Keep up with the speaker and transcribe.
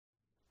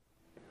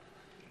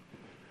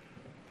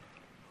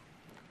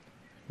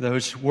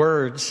those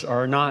words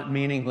are not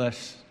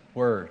meaningless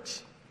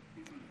words.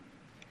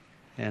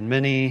 And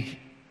many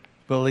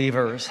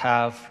believers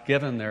have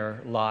given their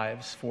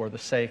lives for the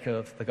sake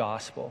of the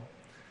gospel.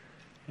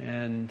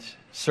 And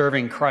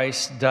serving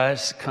Christ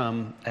does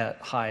come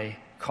at high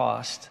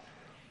cost.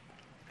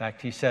 In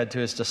fact, he said to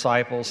his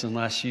disciples,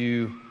 unless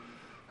you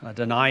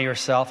deny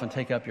yourself and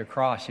take up your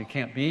cross, you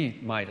can't be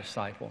my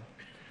disciple.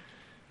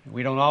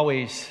 We don't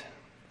always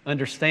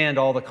understand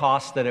all the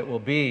cost that it will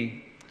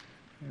be.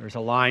 There's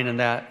a line in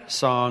that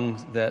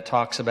song that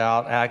talks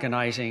about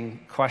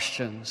agonizing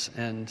questions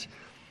and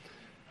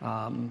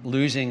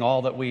losing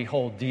all that we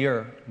hold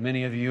dear.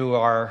 Many of you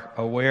are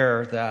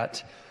aware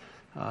that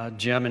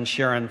Jim and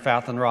Sharon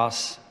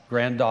Fathenroth's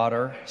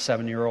granddaughter,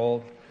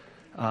 7-year-old,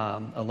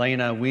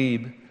 Elena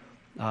Wiebe,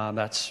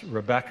 that's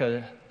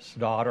Rebecca's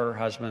daughter,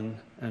 husband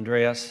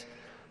Andreas,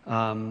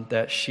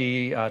 that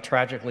she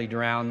tragically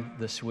drowned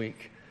this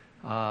week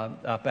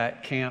up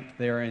at camp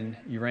there in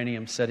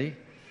Uranium City.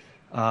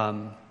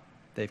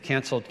 They've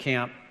canceled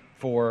camp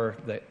for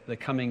the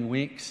coming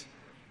weeks.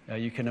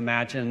 You can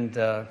imagine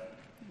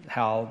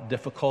how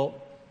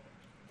difficult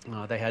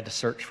they had to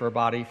search for a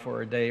body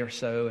for a day or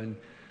so,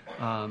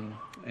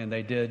 and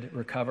they did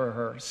recover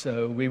her.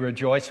 So we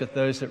rejoice with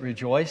those that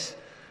rejoice.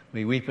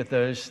 We weep with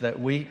those that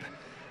weep.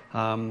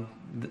 Of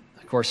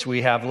course,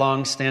 we have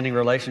long-standing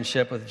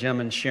relationship with Jim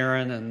and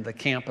Sharon and the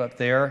camp up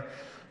there.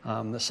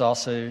 This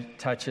also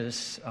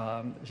touches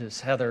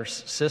just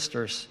Heather's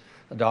sister's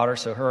daughter,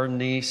 so her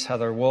niece,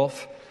 Heather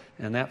Wolf,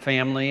 and that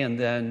family. And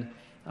then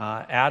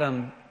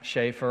Adam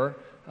Schaefer,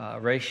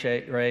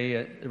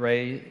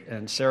 Ray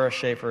and Sarah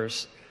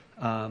Schaefer's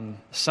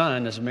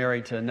son is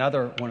married to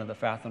another one of the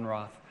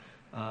Fathenroth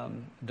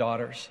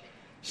daughters.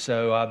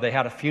 So they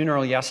had a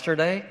funeral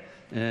yesterday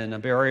and a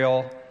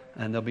burial,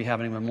 and they'll be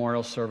having a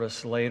memorial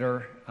service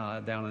later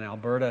down in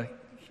Alberta,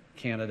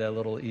 Canada, a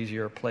little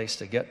easier place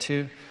to get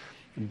to.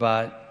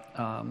 But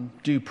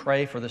do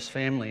pray for this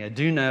family. I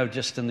do know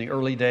just in the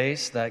early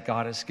days that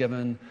God has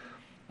given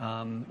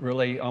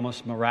really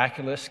almost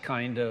miraculous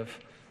kind of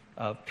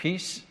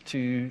peace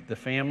to the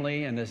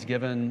family and has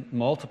given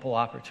multiple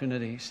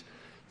opportunities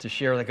to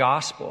share the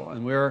gospel.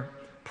 And we're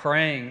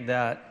praying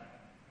that,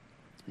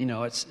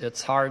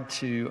 it's hard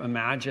to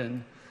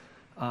imagine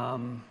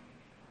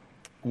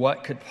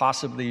what could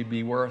possibly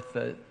be worth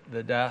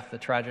the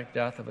tragic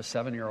death of a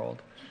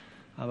 7-year-old.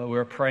 But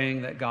we're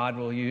praying that God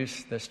will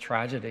use this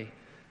tragedy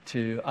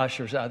to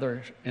usher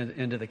others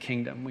into the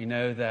kingdom. We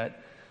know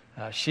that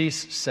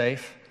she's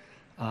safe,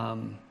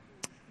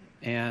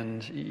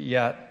 and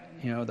yet,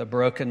 the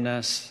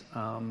brokenness,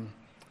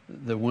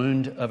 the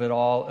wound of it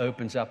all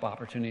opens up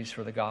opportunities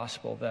for the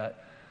gospel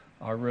that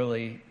are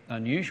really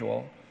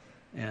unusual.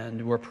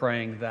 And we're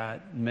praying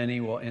that many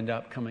will end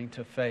up coming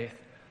to faith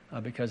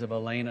because of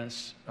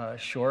Elena's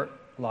short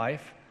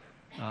life.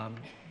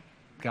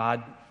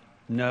 God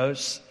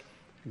knows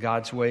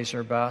God's ways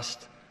are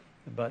best,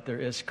 but there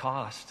is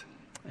cost,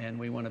 and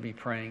we want to be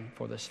praying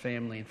for this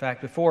family. In fact,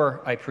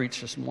 before I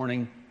preach this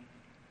morning,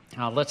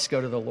 let's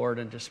go to the Lord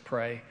and just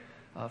pray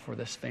for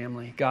this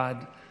family.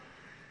 God,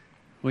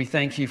 we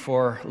thank you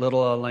for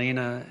little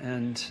Elena,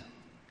 and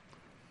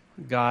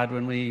God,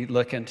 when we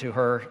look into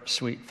her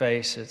sweet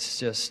face, it's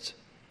just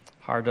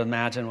hard to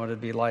imagine what it'd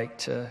be like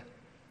to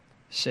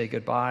say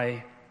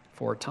goodbye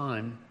for a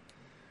time.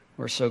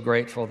 We're so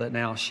grateful that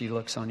now she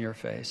looks on your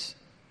face.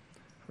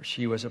 For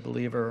she was a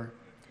believer.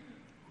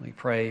 We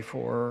pray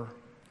for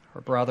her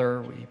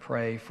brother. We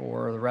pray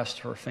for the rest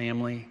of her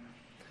family.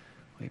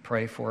 We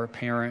pray for her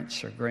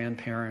parents, her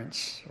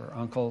grandparents, her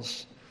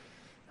uncles,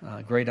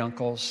 great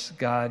uncles,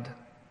 God,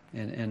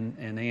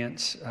 and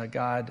aunts.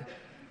 God,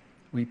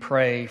 we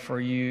pray for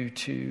you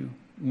to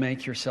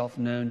make yourself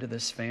known to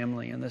this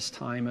family in this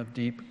time of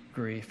deep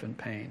grief and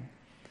pain.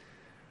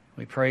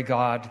 We pray,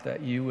 God,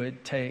 that you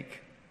would take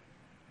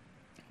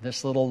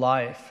this little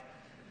life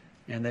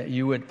and that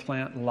you would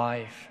plant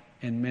life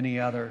in many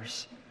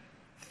others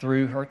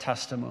through her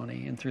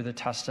testimony and through the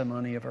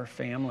testimony of her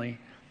family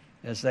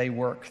as they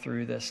work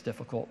through this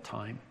difficult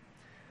time.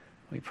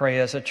 We pray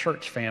as a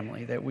church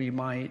family that we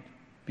might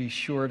be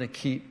sure to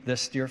keep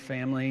this dear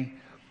family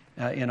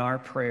in our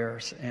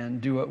prayers and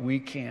do what we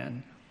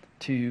can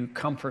to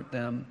comfort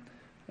them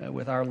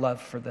with our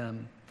love for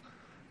them.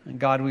 And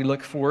God, we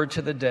look forward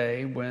to the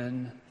day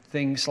when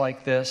things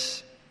like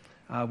this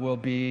will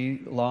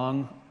be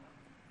long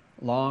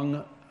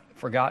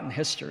forgotten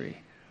history,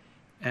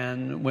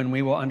 and when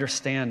we will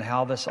understand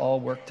how this all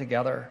worked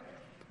together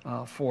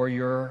for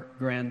your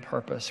grand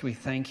purpose. We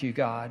thank you,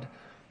 God,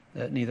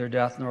 that neither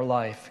death nor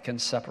life can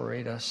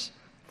separate us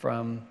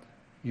from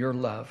your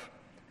love.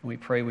 And we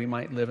pray we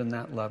might live in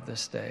that love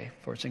this day.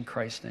 For it's in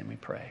Christ's name we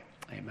pray.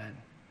 Amen.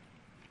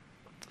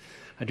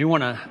 I do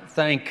want to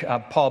thank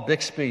Paul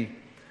Bixby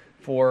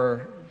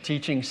for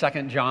teaching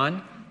 2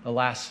 John the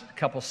last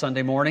couple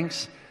Sunday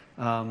mornings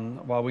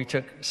while we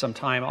took some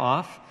time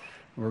off.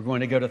 We're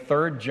going to go to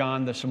 3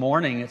 John this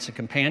morning. It's a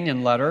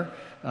companion letter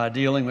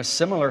dealing with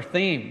similar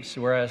themes,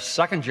 whereas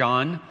 2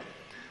 John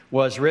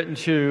was written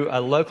to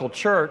a local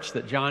church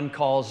that John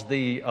calls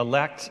the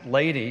elect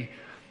lady.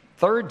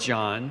 3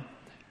 John,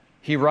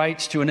 he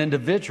writes to an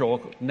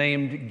individual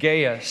named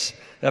Gaius,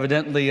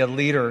 evidently a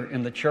leader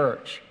in the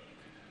church.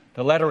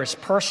 The letter is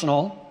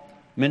personal,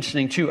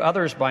 mentioning 2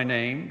 others by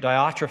name,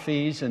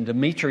 Diotrephes and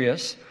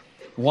Demetrius,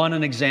 one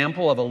an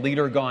example of a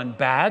leader gone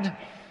bad,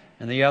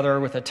 and the other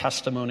with a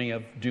testimony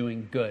of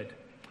doing good.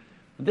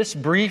 This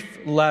brief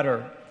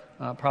letter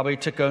probably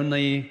took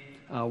only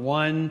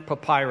one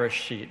papyrus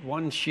sheet,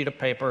 one sheet of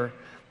paper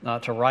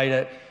to write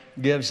it,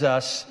 gives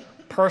us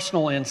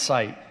personal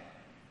insight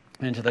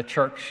into the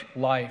church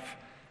life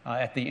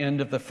at the end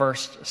of the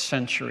first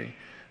century,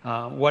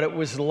 what it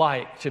was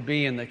like to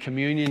be in the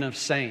communion of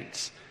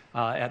saints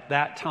at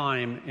that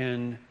time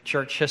in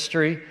church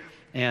history,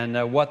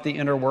 and what the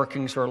inner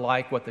workings were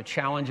like, what the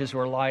challenges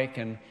were like,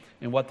 and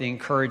what the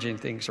encouraging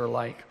things are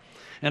like.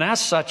 And as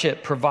such,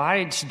 it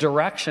provides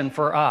direction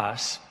for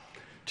us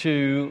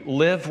to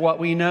live what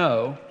we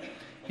know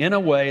in a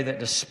way that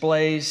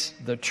displays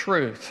the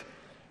truth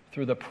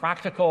through the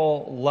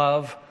practical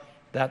love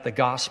that the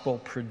gospel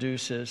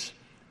produces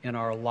in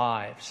our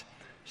lives.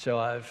 So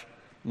I've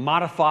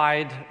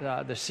modified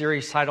the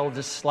series title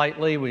just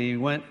slightly. We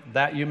went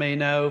That You May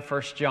Know,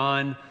 1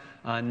 John,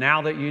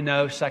 Now That You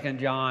Know, 2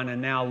 John,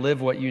 and now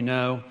Live What You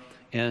Know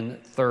in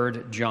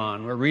 3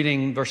 John. We're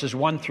reading verses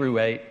 1 through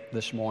 8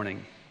 this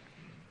morning.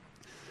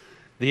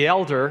 The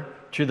elder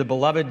to the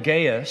beloved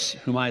Gaius,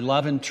 whom I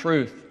love in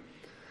truth.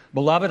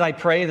 Beloved, I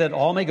pray that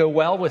all may go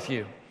well with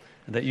you,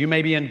 and that you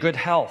may be in good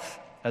health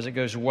as it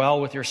goes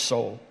well with your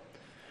soul.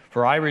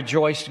 For I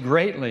rejoiced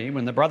greatly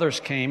when the brothers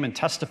came and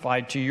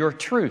testified to your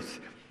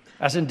truth,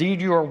 as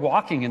indeed you are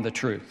walking in the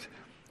truth.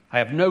 I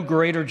have no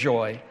greater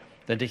joy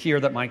than to hear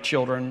that my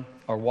children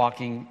are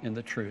walking in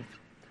the truth.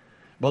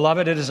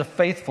 Beloved, it is a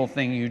faithful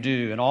thing you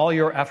do in all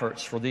your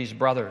efforts for these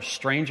brothers,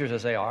 strangers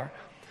as they are,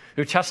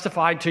 who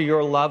testified to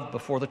your love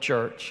before the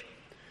church.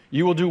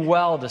 You will do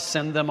well to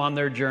send them on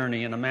their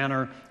journey in a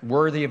manner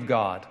worthy of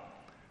God,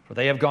 for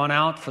they have gone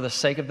out for the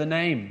sake of the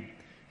name,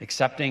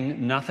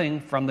 accepting nothing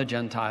from the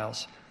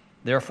Gentiles.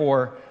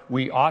 Therefore,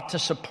 we ought to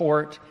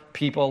support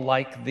people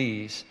like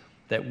these,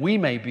 that we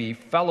may be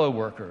fellow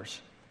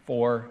workers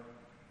for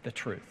the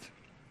truth.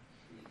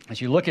 As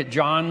you look at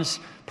John's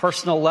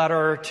personal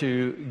letter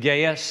to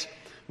Gaius,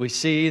 we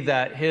see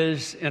that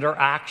his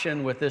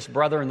interaction with this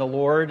brother in the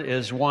Lord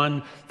is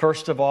one,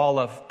 first of all,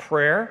 of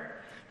prayer,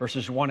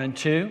 verses 1 and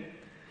 2.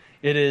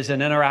 It is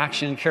an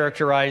interaction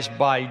characterized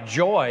by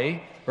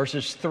joy,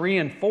 verses 3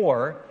 and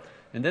 4.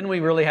 And then we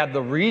really have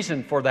the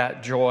reason for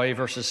that joy,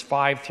 verses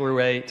 5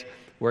 through 8,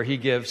 where he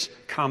gives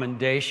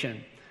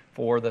commendation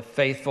for the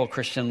faithful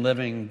Christian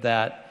living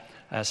that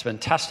has been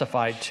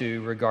testified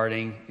to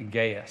regarding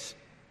Gaius.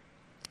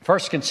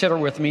 First, consider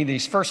with me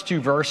these first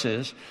 2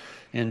 verses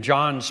in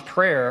John's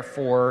prayer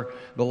for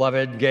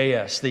beloved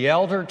Gaius. The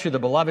elder to the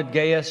beloved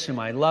Gaius, whom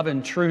I love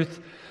in truth.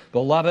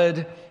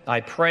 Beloved,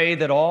 I pray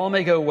that all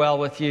may go well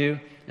with you,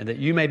 and that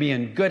you may be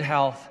in good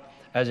health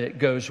as it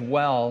goes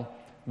well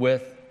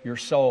with your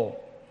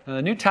soul. Now,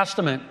 the New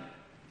Testament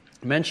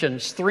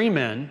mentions 3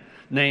 men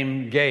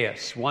named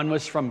Gaius. One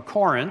was from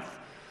Corinth,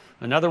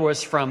 another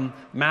was from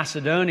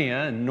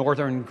Macedonia in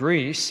northern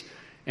Greece,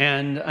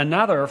 and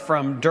another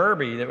from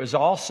Derbe that was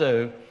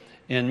also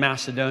in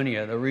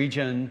Macedonia, the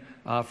region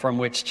from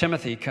which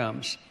Timothy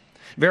comes.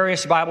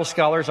 Various Bible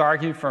scholars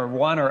argue for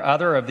one or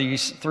other of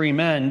these 3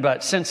 men,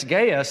 but since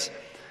Gaius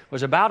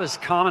was about as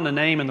common a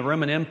name in the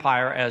Roman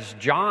Empire as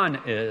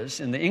John is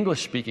in the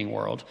English-speaking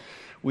world,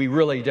 we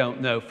really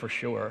don't know for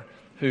sure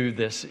who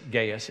this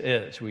Gaius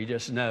is. We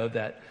just know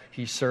that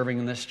he's serving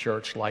in this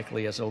church,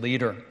 likely as a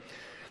leader.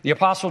 The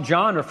Apostle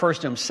John refers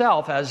to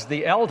himself as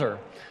the elder,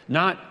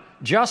 not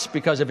just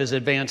because of his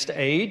advanced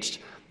age,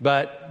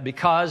 but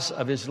because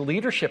of his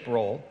leadership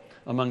role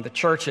among the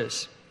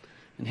churches.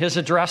 And his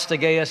address to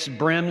Gaius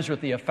brims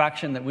with the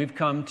affection that we've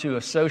come to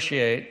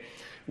associate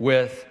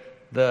with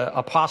the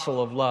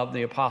apostle of love,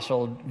 the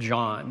Apostle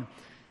John.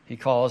 He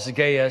calls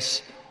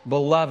Gaius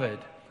beloved,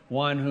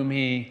 one whom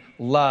he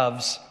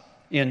loves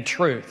in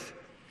truth.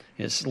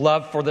 His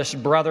love for this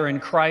brother in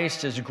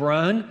Christ has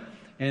grown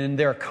in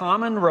their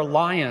common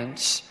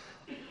reliance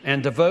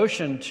and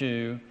devotion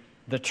to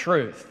the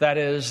truth, that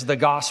is, the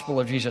gospel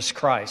of Jesus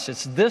Christ.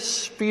 It's this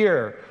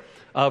sphere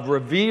of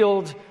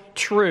revealed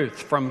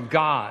truth from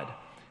God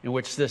in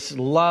which this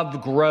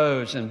love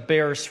grows and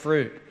bears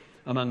fruit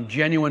among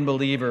genuine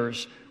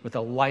believers with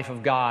the life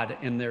of God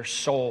in their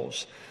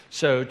souls.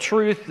 So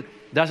truth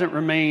doesn't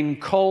remain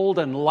cold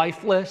and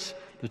lifeless.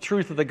 The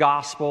truth of the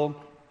gospel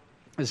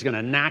is going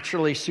to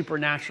naturally,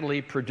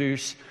 supernaturally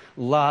produce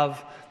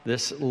love.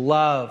 This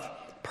love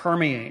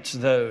permeates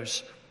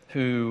those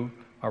who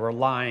are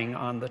relying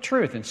on the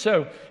truth. And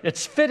so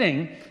it's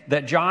fitting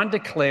that John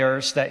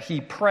declares that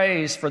he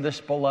prays for this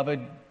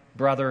beloved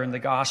brother in the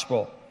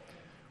gospel.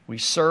 We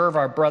serve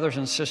our brothers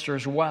and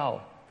sisters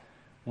well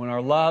when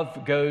our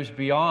love goes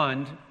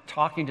beyond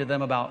talking to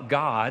them about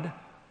God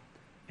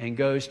and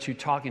goes to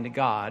talking to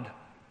God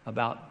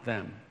about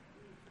them.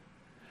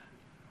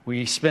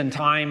 We spend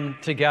time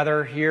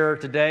together here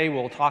today.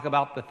 We'll talk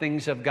about the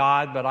things of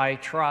God, but I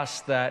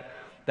trust that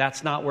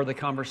that's not where the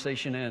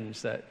conversation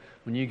ends, that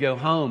when you go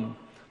home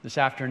this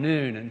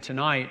afternoon and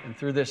tonight and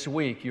through this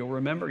week, you'll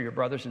remember your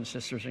brothers and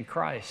sisters in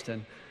Christ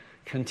and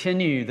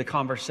continue the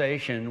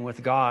conversation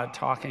with God,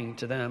 talking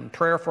to them.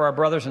 Prayer for our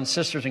brothers and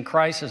sisters in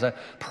Christ is a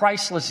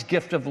priceless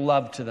gift of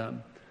love to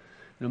them.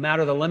 No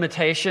matter the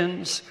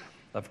limitations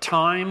of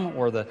time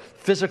or the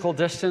physical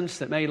distance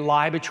that may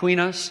lie between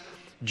us,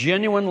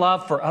 genuine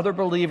love for other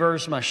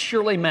believers must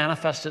surely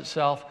manifest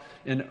itself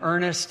in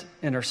earnest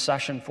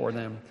intercession for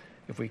them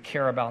if we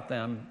care about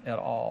them at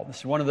all. This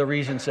is one of the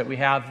reasons that we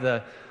have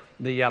the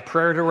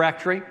prayer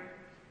directory.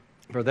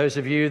 For those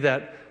of you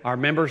that are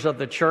members of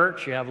the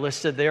church, you have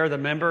listed there the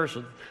members,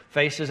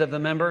 faces of the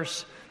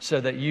members,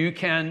 so that you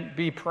can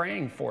be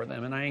praying for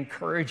them. And I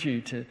encourage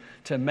you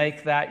to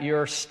make that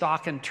your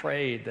stock and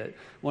trade, that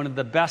one of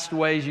the best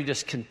ways you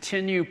just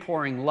continue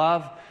pouring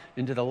love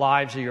into the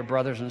lives of your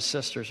brothers and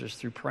sisters is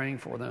through praying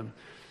for them.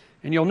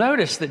 And you'll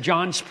notice that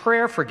John's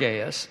prayer for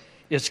Gaius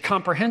is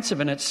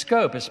comprehensive in its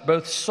scope. It's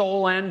both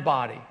soul and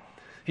body.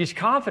 He's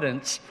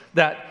confident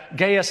that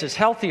Gaius is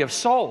healthy of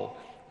soul.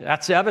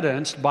 That's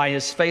evidenced by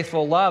his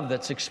faithful love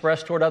that's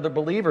expressed toward other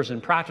believers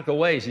in practical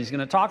ways. He's going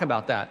to talk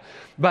about that.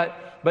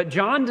 But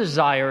John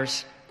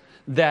desires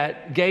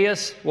that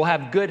Gaius will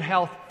have good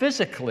health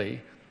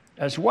physically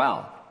as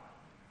well.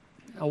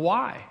 Now,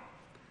 why?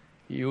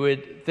 You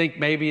would think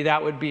maybe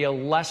that would be a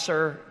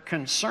lesser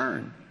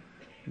concern.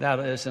 That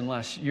is,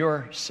 unless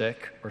you're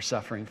sick or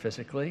suffering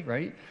physically,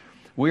 right?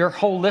 We are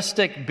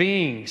holistic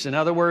beings. In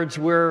other words,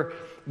 we're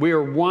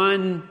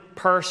one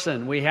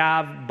person. We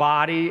have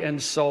body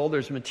and soul.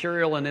 There's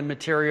material and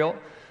immaterial.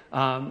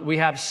 We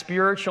have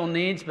spiritual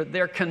needs, but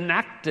they're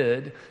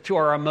connected to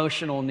our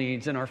emotional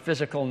needs and our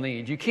physical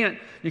needs. You can't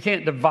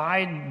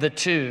divide the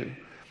two.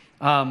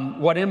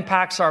 What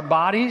impacts our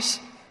bodies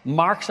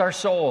marks our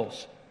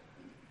souls.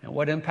 And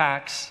what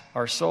impacts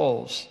our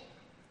souls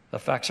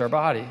affects our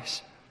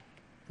bodies.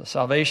 The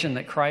salvation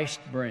that Christ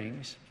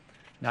brings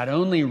not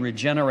only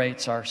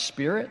regenerates our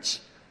spirits,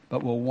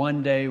 but will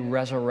one day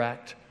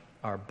resurrect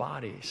our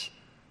bodies.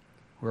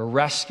 We're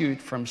rescued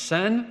from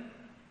sin,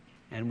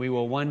 and we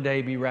will one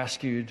day be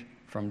rescued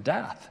from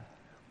death.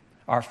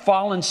 Our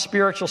fallen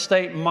spiritual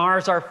state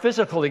mars our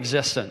physical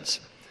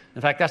existence.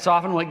 In fact, that's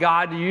often what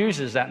God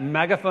uses, that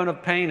megaphone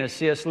of pain, as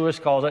C.S. Lewis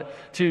calls it,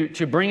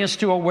 to bring us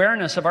to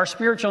awareness of our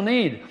spiritual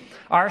need.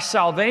 Our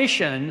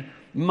salvation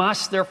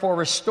must therefore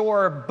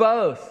restore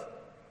both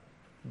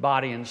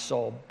body and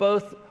soul,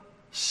 both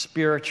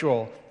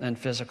spiritual and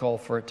physical,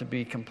 for it to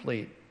be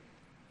complete.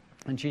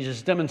 And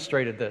Jesus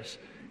demonstrated this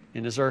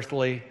in his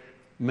earthly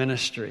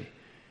ministry.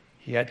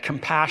 He had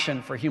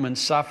compassion for human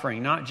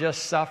suffering, not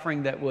just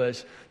suffering that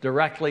was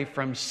directly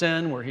from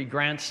sin, where he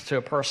grants to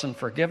a person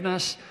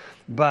forgiveness,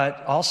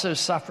 but also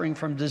suffering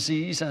from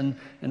disease and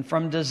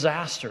from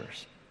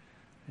disasters.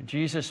 And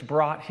Jesus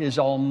brought his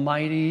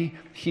almighty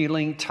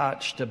healing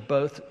touch to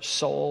both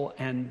soul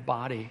and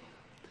body.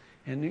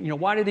 And,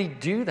 why did he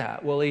do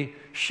that? Well, he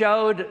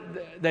showed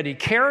that he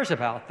cares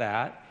about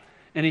that,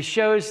 and he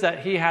shows that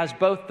he has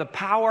both the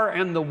power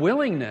and the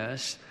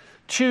willingness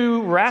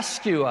to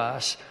rescue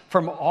us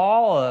from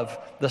all of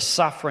the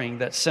suffering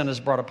that sin has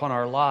brought upon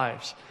our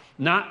lives.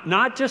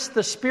 Not just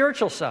the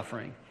spiritual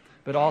suffering,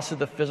 but also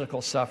the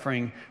physical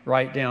suffering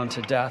right down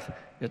to death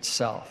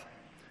itself.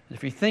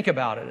 If you think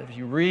about it, if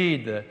you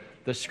read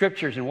the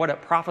scriptures and what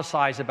it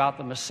prophesies about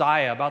the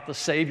Messiah, about the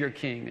Savior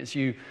King, as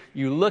you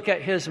look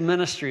at his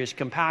ministry, his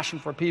compassion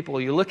for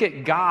people, you look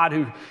at God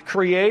who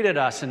created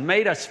us and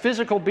made us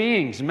physical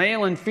beings,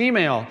 male and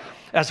female,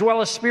 as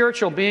well as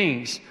spiritual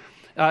beings.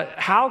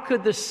 How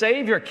could the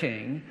Savior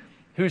King,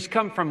 who's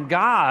come from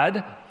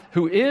God,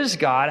 who is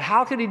God,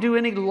 how could he do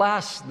any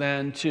less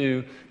than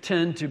to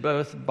tend to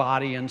both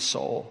body and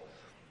soul?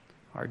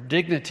 Our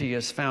dignity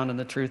is found in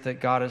the truth that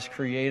God has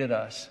created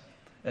us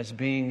as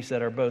beings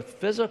that are both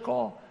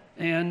physical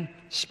and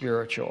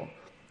spiritual.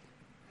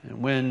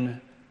 And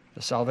when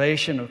the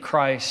salvation of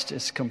Christ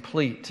is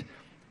complete,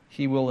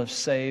 he will have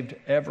saved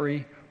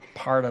every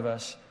part of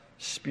us,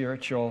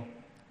 spiritual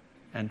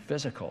and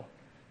physical.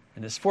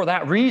 And it's for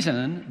that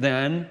reason,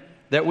 then,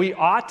 that we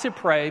ought to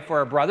pray for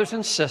our brothers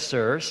and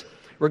sisters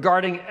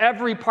regarding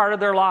every part of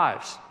their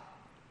lives.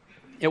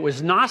 It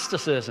was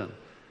Gnosticism,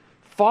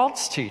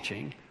 false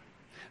teaching,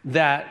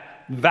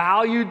 that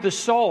valued the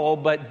soul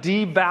but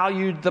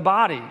devalued the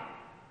body.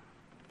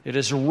 It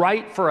is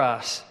right for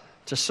us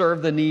to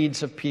serve the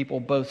needs of people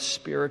both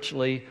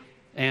spiritually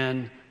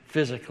and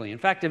physically. In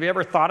fact, have you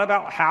ever thought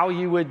about how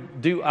you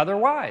would do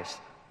otherwise?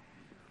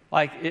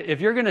 Like,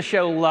 if you're going to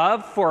show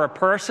love for a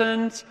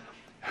person's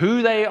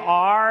who they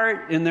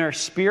are in their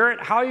spirit,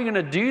 how are you going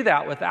to do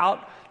that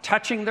without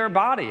touching their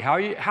body? How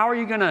are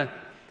you going to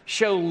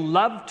show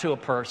love to a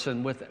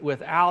person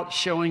without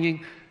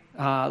showing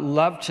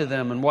love to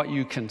them and what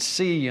you can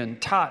see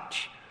and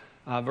touch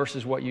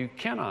versus what you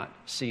cannot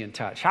see and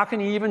touch? How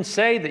can you even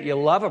say that you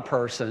love a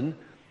person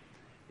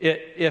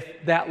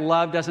if that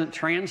love doesn't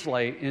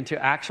translate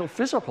into actual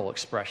physical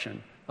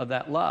expression of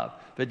that love.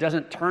 If it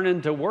doesn't turn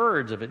into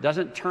words, if it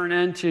doesn't turn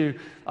into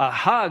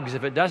hugs,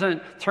 if it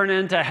doesn't turn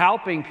into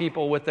helping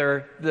people with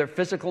their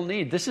physical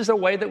need, this is a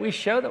way that we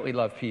show that we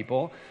love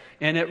people,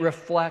 and it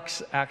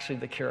reflects actually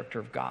the character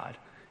of God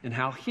and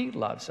how he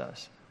loves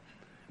us.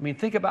 I mean,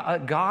 think about a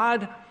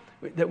God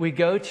that we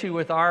go to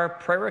with our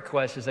prayer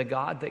requests is a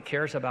God that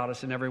cares about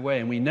us in every way.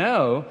 And we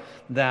know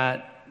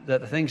that the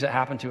things that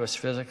happen to us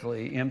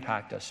physically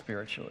impact us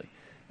spiritually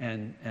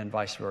and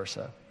vice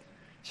versa.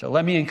 So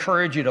let me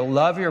encourage you to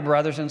love your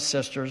brothers and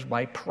sisters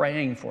by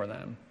praying for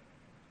them.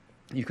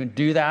 You can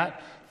do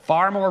that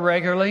far more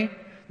regularly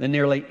than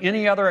nearly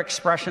any other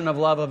expression of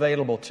love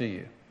available to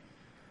you.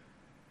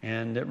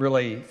 And it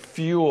really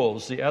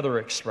fuels the other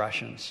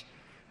expressions.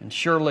 And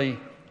surely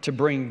to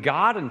bring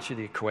God into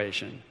the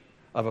equation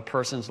of a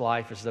person's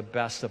life is the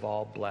best of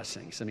all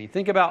blessings. I mean,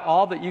 think about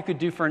all that you could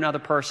do for another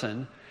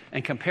person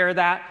and compare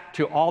that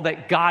to all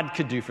that God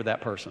could do for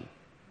that person.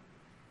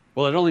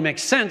 Well, it only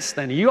makes sense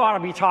then. You ought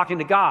to be talking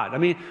to God. I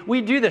mean,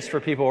 we do this for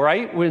people,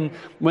 right?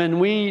 When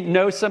we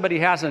know somebody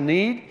has a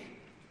need,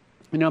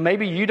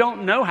 maybe you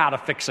don't know how to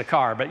fix a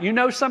car, but you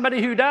know somebody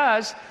who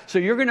does. So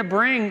you're going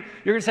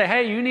to say,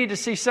 hey, you need to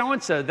see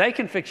so-and-so. They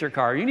can fix your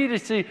car. You need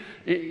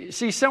to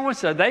see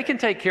so-and-so. They can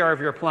take care of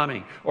your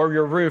plumbing or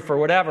your roof or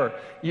whatever.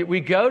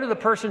 We go to the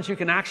persons who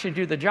can actually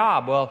do the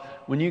job. Well,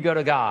 when you go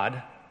to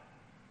God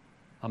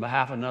on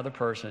behalf of another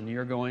person,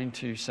 you're going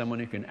to someone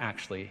who can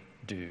actually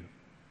do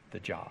the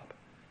job.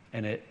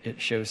 And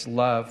it shows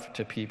love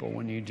to people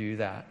when you do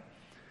that.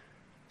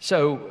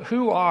 So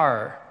who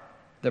are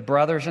the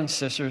brothers and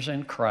sisters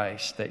in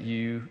Christ that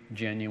you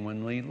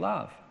genuinely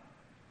love?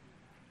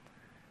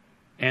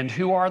 And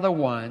who are the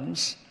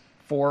ones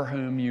for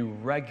whom you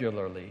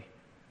regularly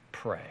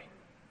pray?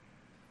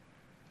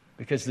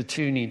 Because the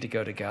two need to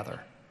go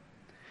together.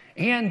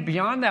 And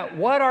beyond that,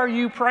 what are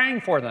you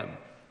praying for them?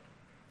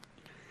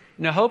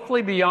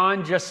 Hopefully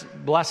beyond just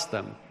bless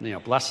them,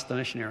 bless the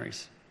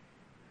missionaries.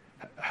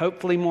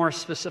 Hopefully more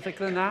specific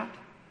than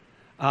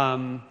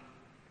that.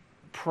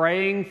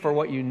 Praying for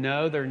what you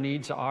know their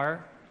needs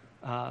are.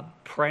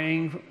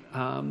 Praying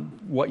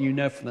what you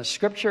know from the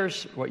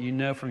scriptures, what you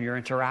know from your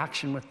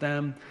interaction with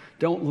them.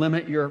 Don't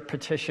limit your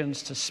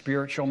petitions to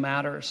spiritual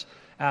matters.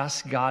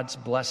 Ask God's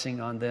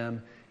blessing on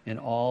them in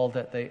all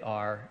that they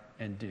are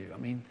and do. I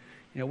mean,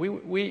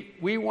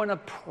 we want to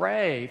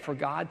pray for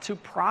God to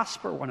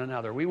prosper one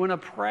another. We want to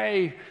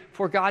pray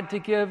for God to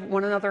give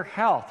one another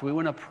health. We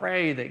want to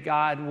pray that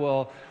God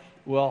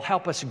will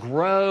help us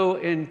grow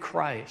in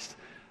Christ.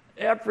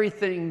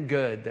 Everything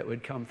good that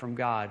would come from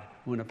God,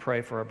 we want to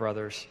pray for our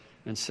brothers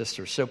and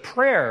sisters. So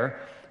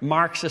prayer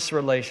marks this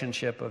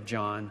relationship of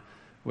John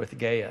with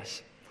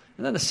Gaius.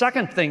 And then the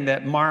second thing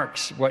that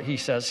marks what he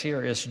says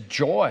here is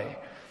joy.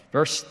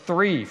 Verse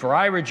 3, for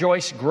I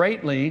rejoice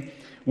greatly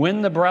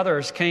when the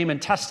brothers came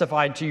and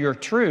testified to your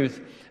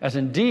truth, as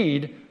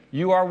indeed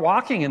you are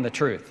walking in the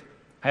truth.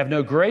 I have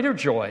no greater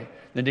joy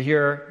than to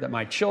hear that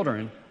my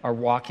children are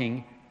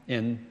walking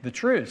in the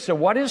truth. So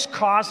what is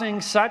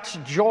causing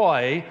such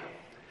joy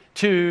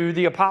to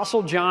the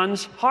Apostle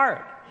John's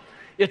heart?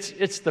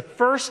 It's the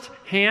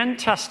first-hand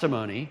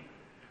testimony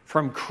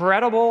from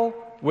credible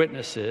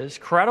witnesses,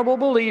 credible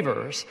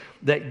believers,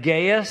 that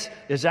Gaius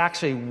is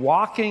actually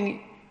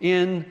walking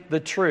in the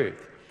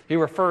truth. He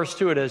refers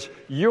to it as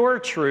your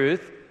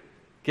truth.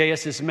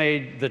 Gaius has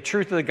made the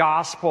truth of the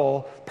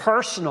gospel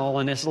personal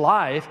in his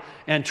life,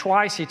 and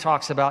twice he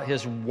talks about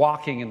his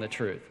walking in the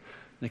truth.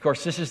 And of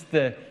course, this is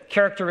the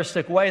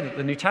characteristic way that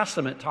the New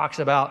Testament talks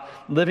about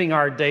living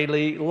our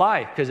daily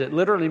life, because it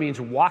literally means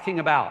walking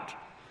about.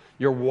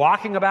 You're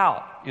walking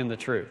about in the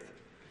truth.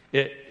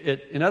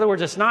 In other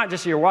words, it's not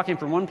just you're walking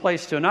from one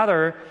place to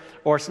another,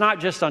 or it's not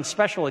just on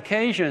special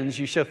occasions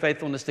you show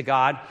faithfulness to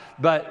God,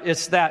 but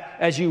it's that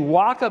as you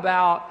walk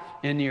about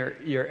in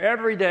your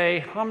everyday,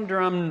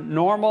 humdrum,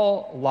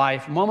 normal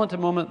life,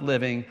 moment-to-moment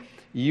living,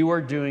 you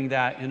are doing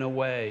that in a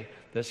way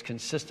that's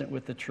consistent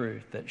with the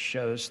truth, that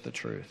shows the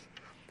truth.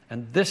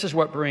 And this is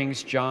what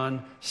brings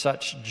John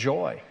such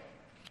joy.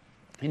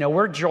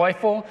 We're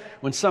joyful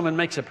when someone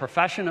makes a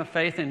profession of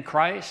faith in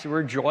Christ.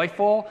 We're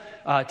joyful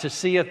to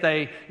see if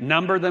they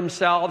number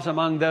themselves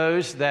among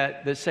those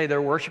that say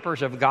they're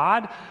worshipers of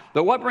God.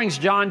 But what brings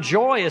John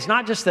joy is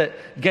not just that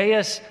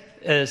Gaius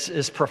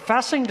is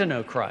professing to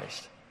know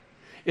Christ.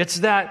 It's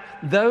that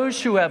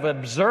those who have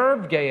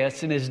observed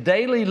Gaius in his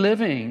daily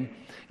living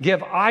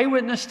give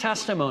eyewitness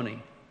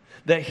testimony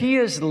that he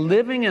is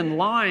living in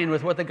line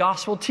with what the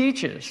gospel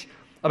teaches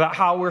about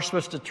how we're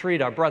supposed to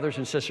treat our brothers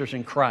and sisters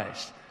in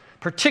Christ.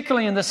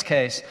 Particularly in this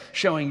case,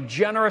 showing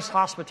generous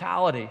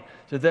hospitality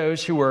to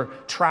those who were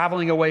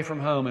traveling away from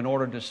home in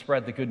order to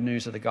spread the good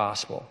news of the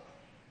gospel.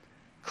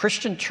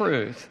 Christian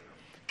truth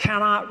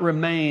cannot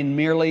remain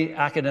merely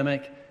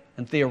academic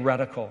and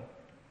theoretical.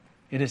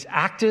 It is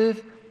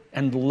active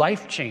and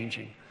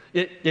life-changing.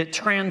 It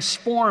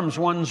transforms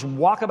one's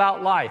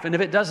walkabout life. And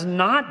if it does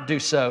not do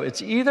so,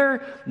 it's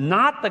either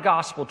not the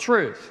gospel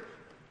truth,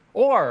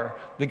 or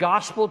the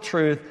gospel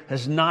truth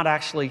has not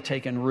actually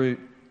taken root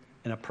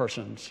in a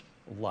person's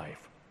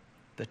life.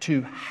 The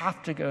two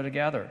have to go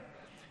together.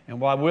 And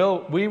while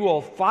we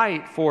will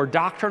fight for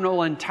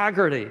doctrinal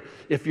integrity,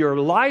 if your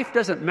life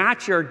doesn't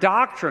match your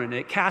doctrine,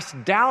 it casts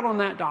doubt on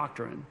that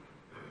doctrine.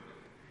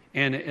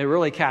 And it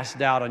really casts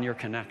doubt on your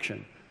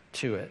connection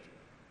to it.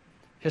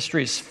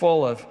 History is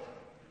full of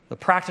the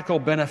practical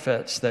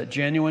benefits that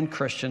genuine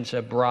Christians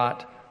have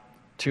brought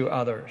to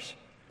others,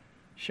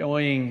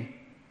 showing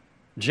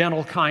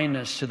gentle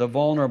kindness to the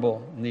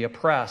vulnerable and the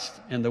oppressed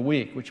and the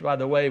weak, which, by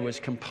the way, was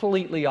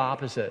completely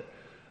opposite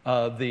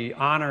of the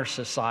honor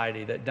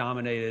society that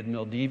dominated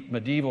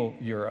medieval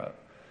Europe.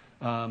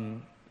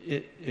 You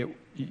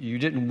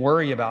didn't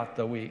worry about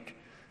the weak.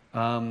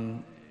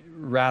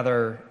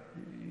 Rather,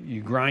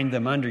 you grind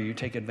them under, you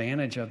take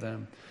advantage of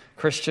them.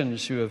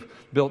 Christians who have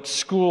built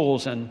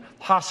schools and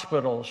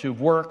hospitals,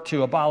 who've worked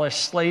to abolish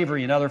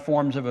slavery and other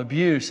forms of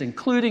abuse,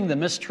 including the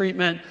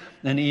mistreatment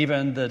and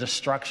even the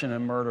destruction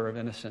and murder of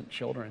innocent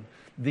children.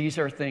 These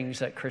are things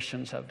that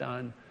Christians have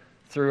done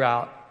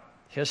throughout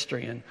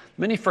history. And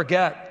many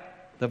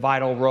forget the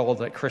vital role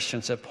that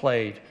Christians have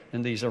played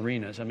in these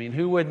arenas. I mean,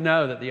 who would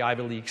know that the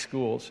Ivy League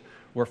schools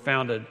were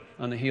founded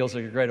on the heels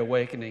of the Great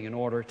Awakening in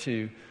order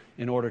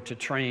to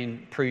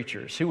train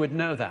preachers? Who would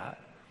know that?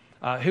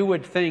 Who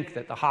would think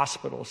that the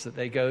hospitals that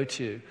they go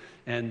to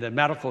and the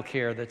medical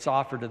care that's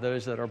offered to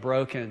those that are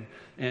broken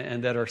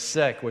and that are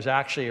sick was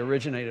actually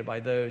originated by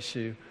those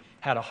who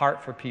had a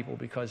heart for people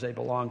because they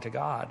belonged to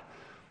God?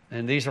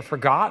 And these are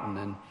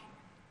forgotten,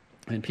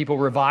 and people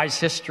revise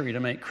history to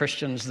make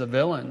Christians the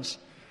villains.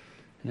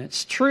 And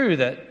it's true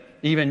that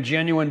even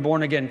genuine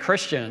born-again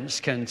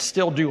Christians can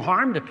still do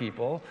harm to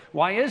people.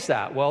 Why is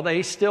that? Well,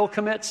 they still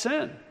commit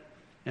sin,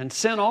 and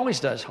sin always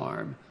does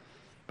harm.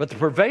 But the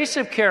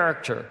pervasive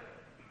character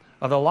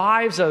of the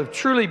lives of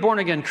truly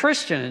born-again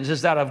Christians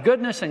is that of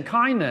goodness and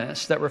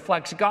kindness that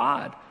reflects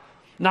God,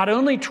 not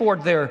only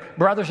toward their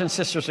brothers and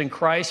sisters in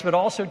Christ, but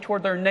also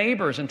toward their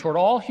neighbors and toward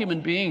all human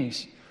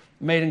beings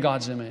made in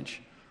God's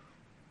image.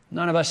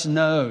 None of us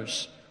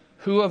knows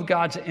who of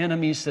God's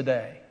enemies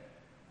today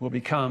will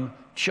become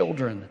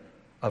children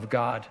of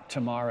God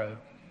tomorrow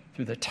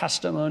through the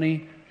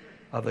testimony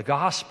of the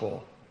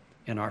gospel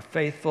in our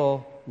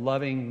faithful,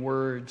 loving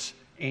words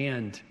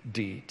and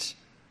deeds.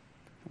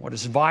 What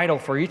is vital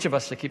for each of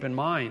us to keep in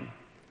mind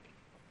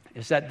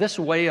is that this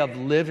way of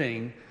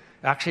living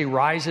actually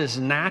rises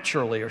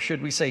naturally, or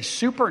should we say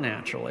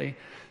supernaturally,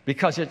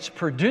 because it's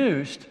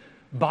produced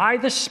by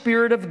the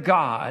Spirit of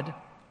God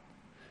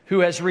who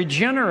has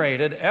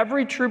regenerated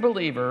every true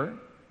believer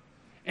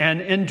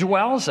and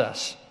indwells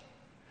us,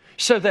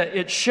 so that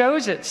it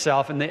shows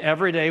itself in the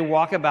everyday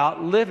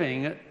walkabout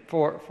living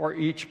for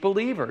each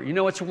believer. You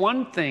know, it's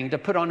one thing to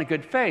put on a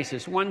good face.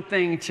 It's one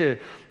thing to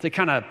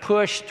kind of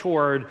push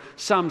toward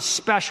some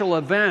special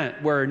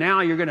event where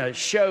now you're going to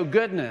show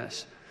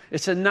goodness.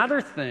 It's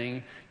another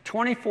thing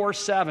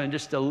 24/7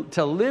 just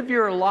to live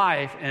your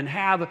life and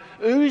have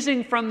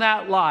oozing from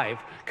that life,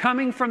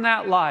 coming from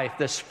that life,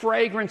 this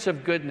fragrance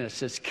of goodness,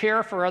 this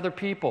care for other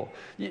people.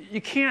 You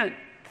can't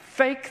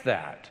fake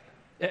that.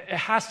 It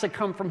has to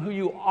come from who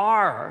you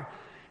are,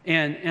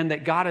 and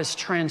that God has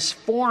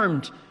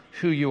transformed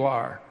who you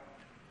are.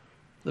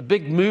 The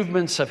big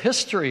movements of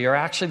history are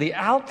actually the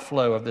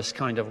outflow of this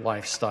kind of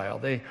lifestyle.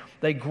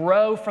 They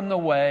grow from the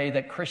way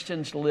that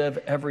Christians live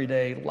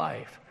everyday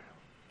life.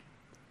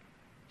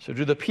 So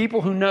do the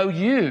people who know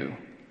you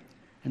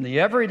and the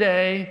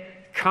everyday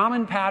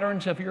common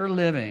patterns of your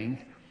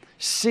living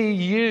see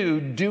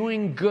you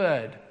doing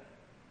good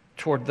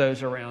toward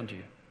those around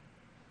you?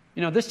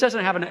 You know, this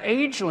doesn't have an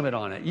age limit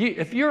on it.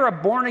 If you're a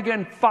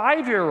born-again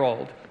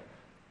 5-year-old,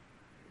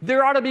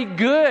 there ought to be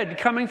good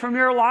coming from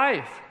your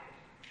life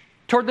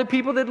toward the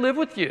people that live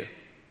with you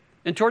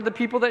and toward the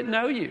people that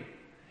know you.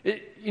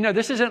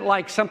 This isn't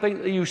like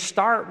something that you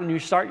start when you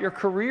start your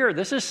career.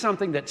 This is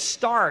something that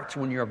starts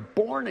when you're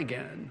born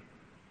again,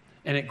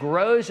 and it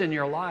grows in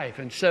your life.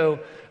 And so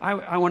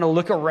I want to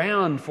look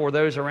around for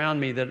those around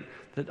me that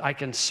I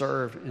can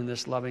serve in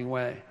this loving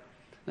way.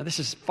 Now, this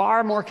is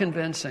far more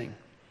convincing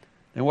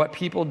than what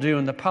people do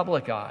in the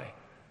public eye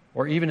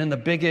or even in the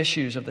big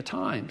issues of the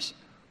times.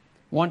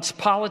 Once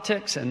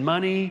politics and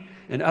money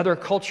and other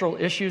cultural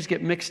issues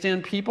get mixed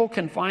in, people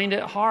can find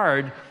it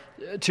hard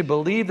to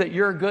believe that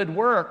your good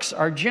works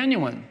are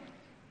genuine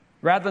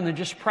rather than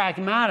just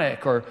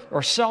pragmatic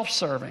or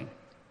self-serving.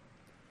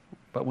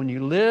 But when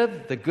you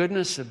live the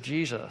goodness of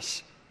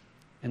Jesus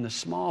in the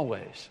small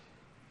ways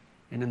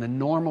and in the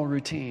normal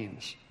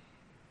routines,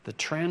 the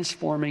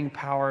transforming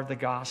power of the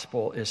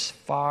gospel is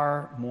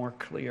far more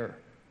clear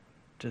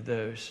to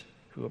those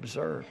who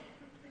observe.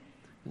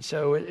 And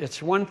so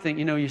it's one thing,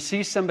 you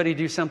see somebody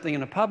do something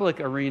in a public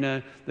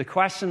arena, the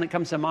question that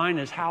comes to mind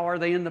is, how are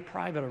they in the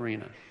private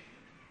arena?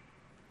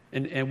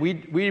 And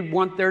we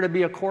want there to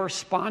be a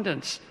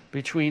correspondence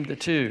between the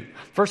two.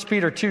 1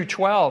 Peter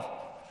 2:12,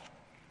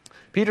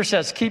 Peter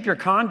says, keep your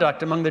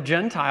conduct among the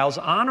Gentiles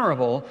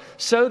honorable,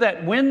 so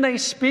that when they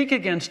speak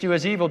against you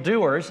as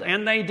evildoers,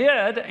 and they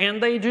did,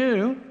 and they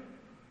do,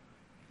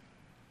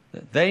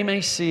 that they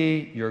may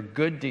see your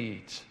good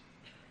deeds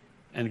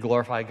and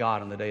glorify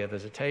God on the day of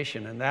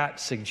visitation. And that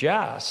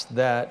suggests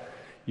that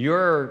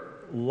your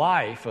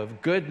life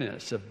of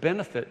goodness, of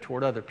benefit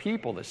toward other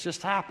people that's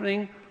just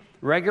happening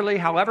regularly,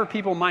 however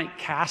people might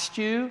cast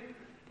you,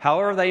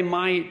 however they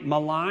might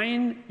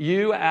malign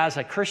you as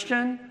a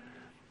Christian,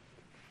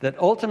 that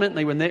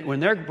ultimately when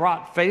they're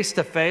brought face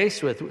to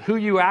face with who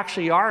you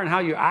actually are and how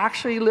you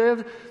actually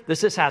live,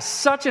 this has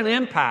such an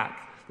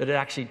impact that it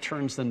actually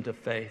turns them to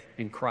faith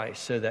in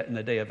Christ, so that in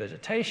the day of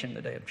visitation,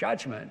 the day of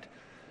judgment,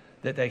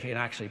 that they can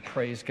actually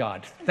praise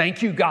God.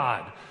 Thank you,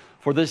 God,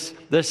 for this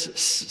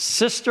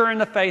sister in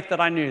the faith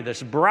that I knew,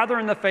 this brother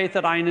in the faith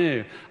that I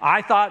knew.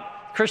 I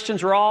thought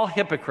Christians were all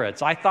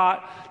hypocrites. I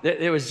thought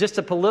that it was just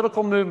a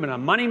political movement, a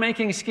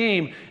money-making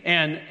scheme,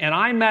 and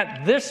I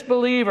met this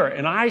believer,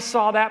 and I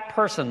saw that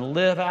person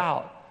live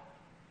out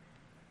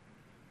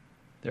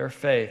their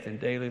faith in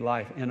daily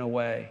life in a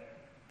way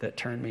that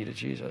turned me to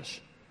Jesus.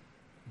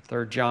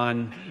 3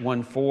 John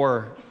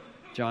 1:4,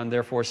 John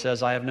therefore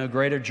says, I have no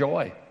greater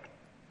joy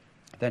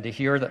than to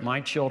hear that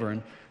my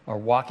children are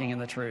walking in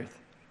the truth.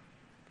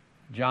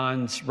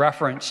 John's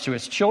reference to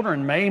his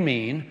children may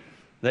mean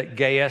that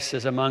Gaius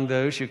is among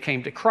those who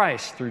came to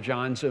Christ through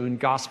John's own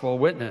gospel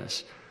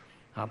witness.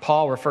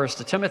 Paul refers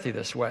to Timothy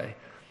this way.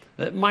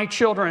 That my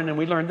children, and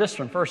we learned this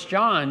from 1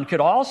 John, could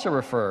also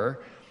refer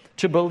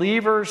to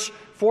believers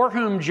for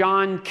whom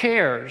John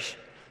cares,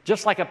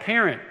 just like a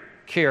parent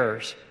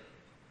cares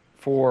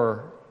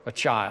for a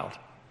child.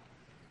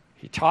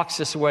 He talks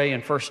this way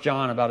in 1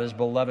 John about his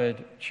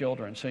beloved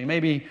children. So he may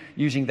be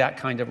using that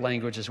kind of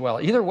language as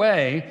well. Either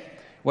way,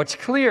 what's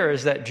clear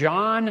is that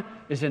John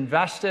is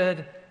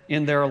invested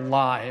in their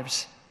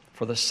lives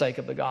for the sake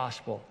of the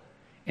gospel.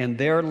 And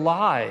their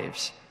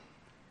lives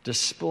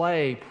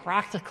display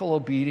practical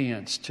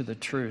obedience to the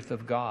truth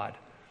of God.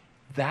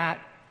 That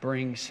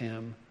brings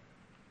him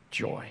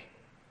joy.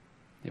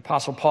 The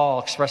Apostle Paul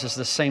expresses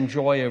the same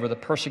joy over the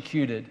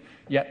persecuted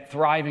yet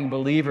thriving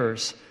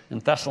believers in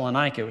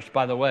Thessalonica, which,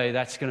 by the way,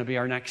 that's going to be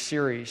our next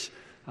series.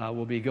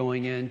 We'll be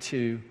going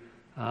into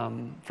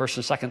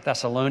 1st and 2nd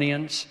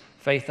Thessalonians,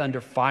 faith under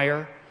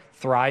fire,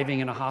 thriving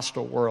in a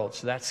hostile world.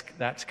 So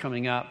that's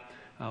coming up.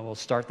 We'll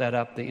start that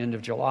up the end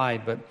of July.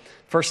 But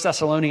 1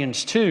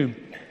 Thessalonians 2,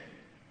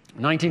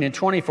 19 and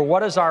 20, for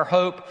what is our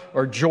hope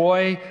or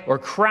joy or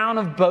crown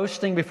of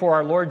boasting before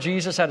our Lord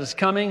Jesus at his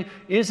coming?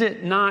 Is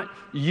it not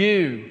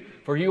you?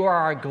 For you are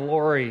our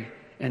glory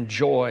and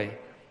joy.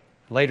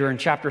 Later in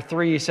chapter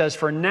 3, he says,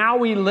 for now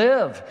we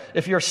live,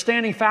 if you're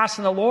standing fast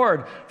in the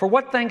Lord. For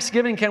what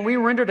thanksgiving can we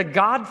render to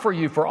God for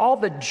you, for all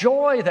the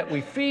joy that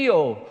we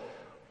feel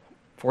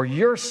for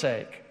your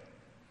sake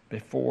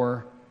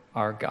before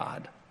our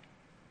God?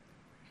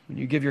 When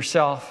you give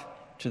yourself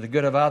to the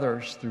good of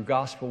others through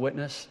gospel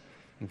witness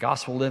and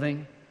gospel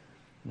living,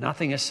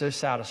 nothing is so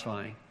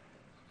satisfying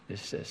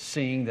as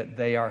seeing that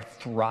they are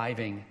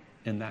thriving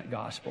in that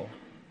gospel.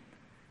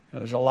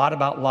 There's a lot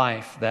about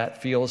life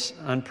that feels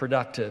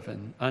unproductive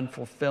and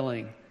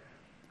unfulfilling.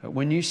 But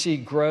when you see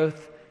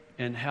growth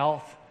and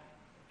health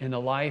in the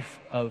lives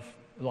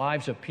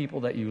of people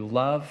that you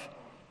love,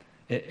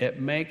 it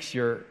makes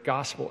your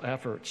gospel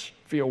efforts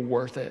feel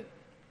worth it.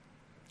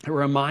 It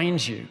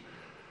reminds you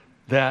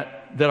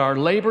that our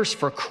labors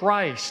for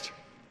Christ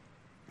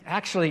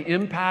actually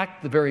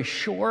impact the very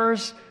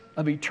shores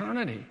of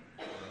eternity.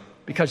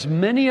 Because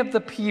many of the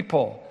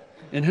people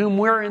in whom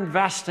we're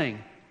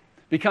investing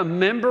become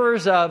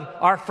members of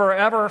our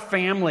forever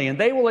family, and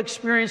they will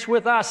experience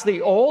with us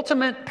the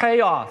ultimate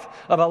payoff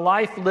of a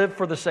life lived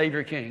for the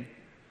Savior King.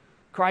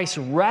 Christ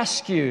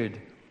rescued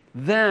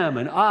them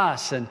and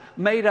us and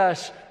made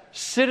us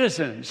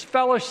citizens,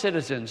 fellow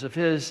citizens of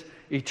his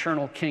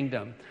eternal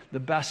kingdom. The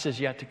best is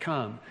yet to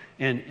come.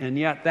 And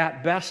yet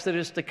that best that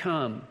is to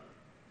come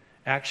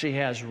actually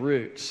has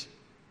roots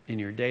in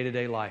your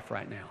day-to-day life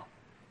right now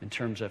in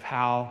terms of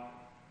how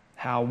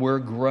we're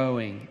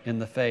growing in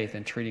the faith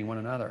and treating one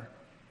another.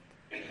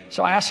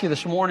 So I ask you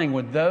this morning,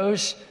 would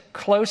those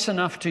close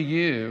enough to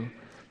you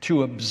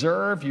to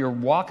observe your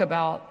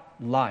walkabout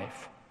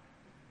life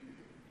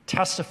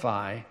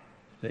testify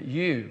that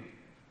you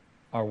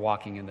are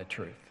walking in the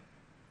truth?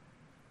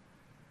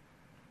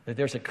 That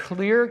there's a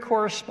clear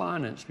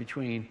correspondence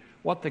between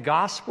what the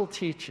gospel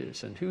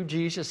teaches and who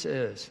Jesus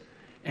is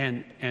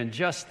and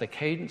just the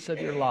cadence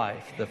of your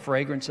life, the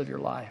fragrance of your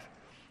life.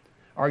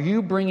 Are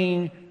you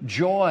bringing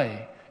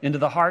joy into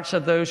the hearts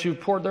of those who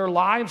poured their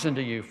lives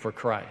into you for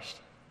Christ?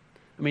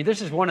 I mean,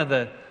 this is one of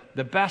the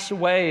best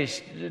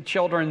ways,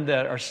 children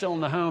that are still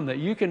in the home, that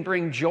you can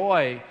bring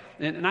joy,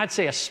 and I'd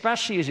say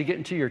especially as you get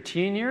into your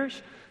teen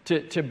years,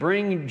 to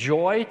bring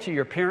joy to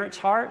your parents'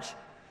 hearts.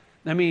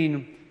 I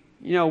mean,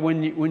 you know,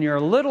 when you're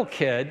a little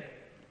kid,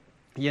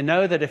 you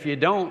know that if you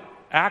don't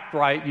act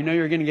right, you know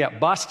you're going to get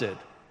busted.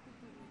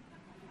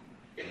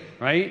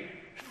 Right?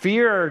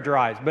 Fear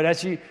drives. But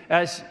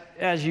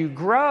as you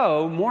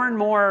grow, more and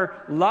more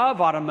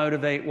love ought to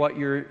motivate what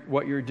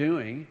you're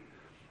doing.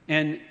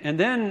 And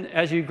then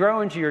as you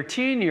grow into your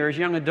teen years,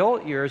 young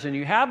adult years, and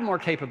you have more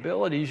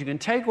capabilities, you can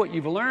take what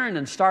you've learned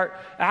and start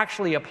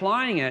actually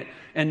applying it.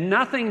 And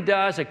nothing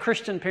does a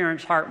Christian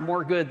parent's heart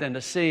more good than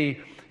to see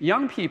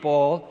young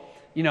people,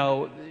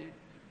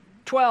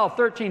 12,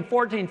 13,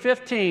 14,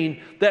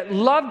 15, that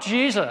love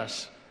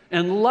Jesus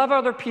and love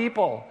other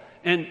people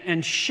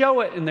and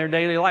show it in their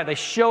daily life. They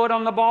show it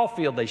on the ball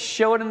field. They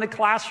show it in the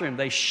classroom.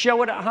 They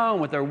show it at home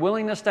with their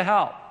willingness to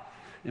help.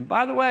 And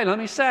by the way, let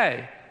me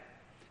say,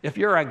 if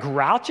you're a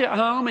grouch at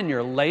home and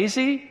you're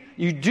lazy,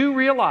 you do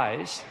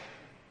realize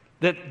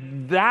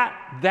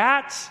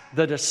that's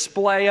the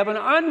display of an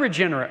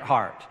unregenerate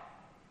heart.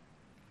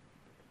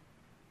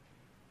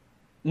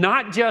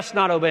 Not just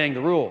not obeying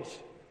the rules.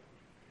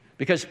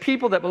 Because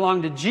people that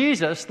belong to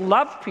Jesus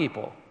love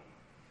people.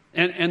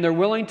 And they're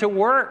willing to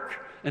work.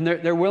 And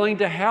they're willing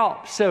to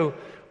help. So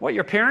what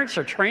your parents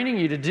are training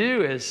you to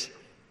do is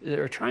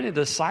they're trying to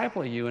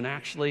disciple you in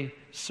actually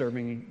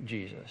serving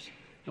Jesus.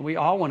 And we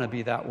all want to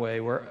be that way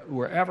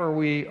wherever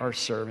we are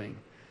serving.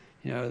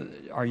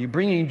 Are you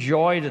bringing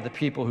joy to the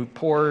people who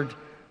poured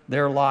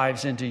their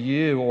lives into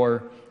you?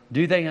 Or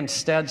do they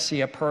instead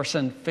see a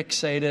person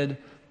fixated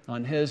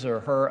on his or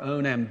her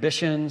own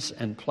ambitions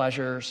and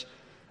pleasures,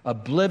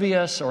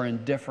 oblivious or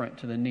indifferent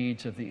to the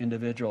needs of the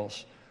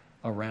individuals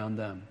around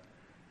them?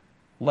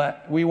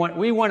 We want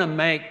to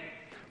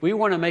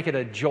make it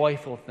a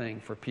joyful thing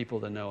for people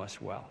to know us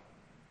well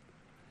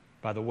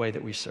by the way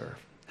that we serve.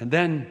 And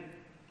then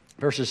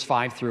verses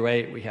 5 through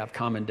 8, we have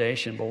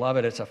commendation.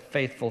 Beloved, it's a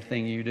faithful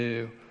thing you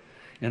do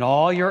in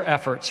all your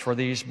efforts for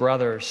these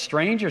brothers,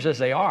 strangers as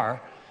they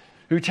are,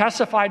 who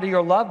testify to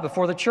your love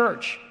before the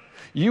church.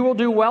 You will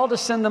do well to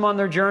send them on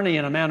their journey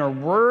in a manner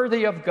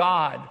worthy of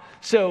God.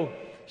 So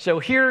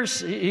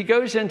he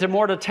goes into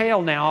more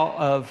detail now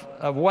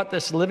of what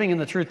this living in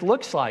the truth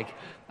looks like.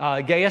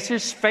 Gaius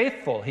is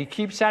faithful. He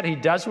keeps at it. He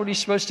does what he's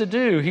supposed to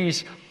do.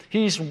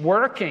 He's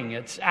working.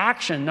 It's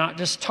action, not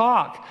just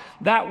talk.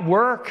 That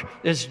work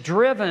is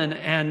driven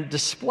and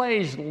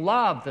displays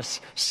love,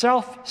 this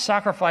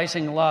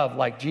self-sacrificing love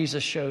like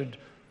Jesus showed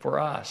for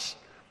us.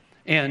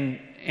 And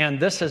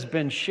this has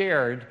been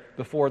shared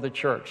before the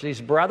church.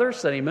 These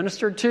brothers that he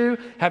ministered to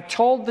have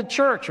told the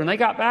church. When they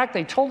got back,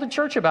 they told the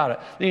church about it.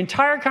 The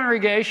entire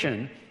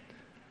congregation,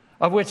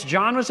 of which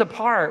John was a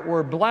part,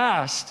 were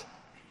blessed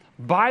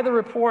by the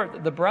report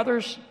that the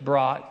brothers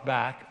brought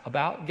back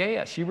about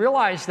Gaius. You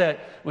realize that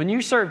when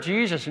you serve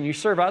Jesus and you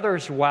serve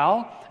others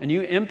well and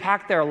you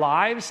impact their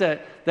lives,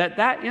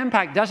 that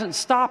impact doesn't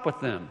stop with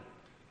them.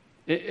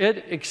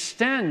 It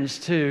extends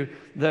to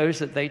those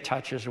that they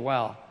touch as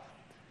well.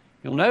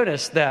 You'll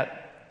notice that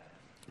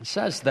it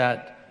says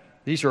that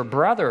these were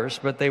brothers,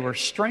 but they were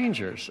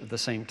strangers at the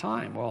same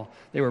time. Well,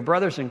 they were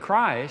brothers in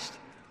Christ,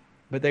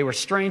 but they were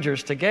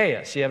strangers to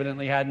Gaius. He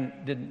evidently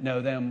didn't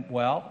know them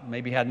well,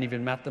 maybe hadn't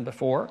even met them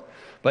before.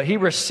 But he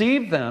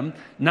received them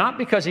not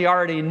because he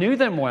already knew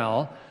them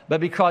well, but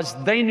because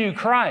they knew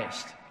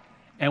Christ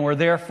and were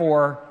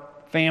therefore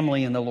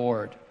family in the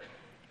Lord.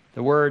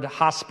 The word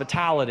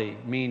hospitality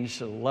means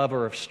a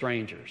lover of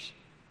strangers.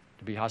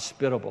 To be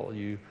hospitable,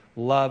 you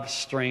love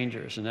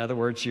strangers. In other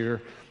words,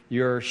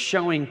 you're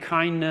showing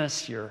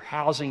kindness, you're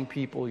housing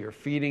people, you're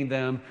feeding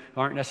them, who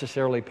aren't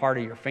necessarily part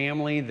of your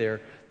family. They're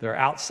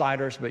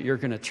outsiders, but you're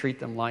going to treat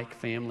them like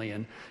family.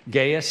 And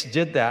Gaius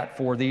did that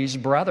for these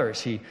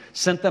brothers. He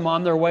sent them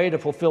on their way to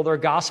fulfill their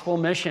gospel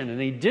mission, and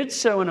he did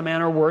so in a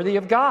manner worthy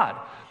of God.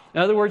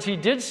 In other words, he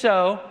did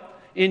so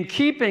in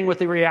keeping with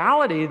the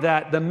reality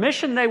that the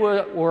mission they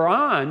were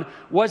on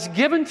was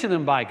given to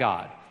them by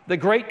God, the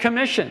Great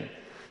Commission.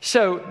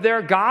 So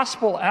their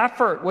gospel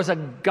effort was a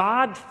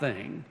God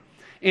thing.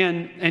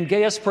 And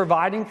Gaius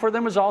providing for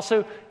them was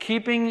also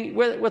keeping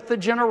with the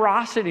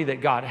generosity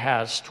that God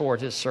has toward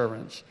his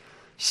servants.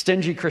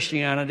 Stingy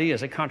Christianity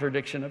is a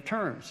contradiction of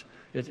terms.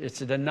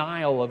 It's a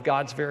denial of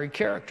God's very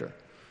character.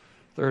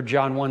 3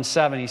 John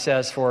 1:7, he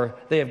says, "For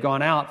they have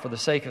gone out for the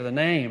sake of the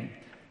name,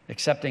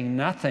 accepting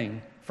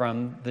nothing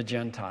from the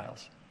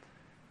Gentiles."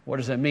 What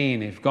does it mean?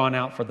 They've gone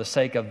out for the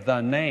sake of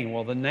the name.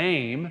 Well, the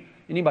name,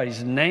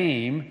 anybody's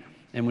name,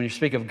 and when you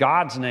speak of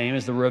God's name,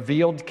 is the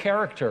revealed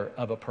character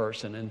of a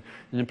person. And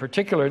in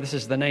particular, this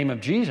is the name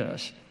of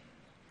Jesus.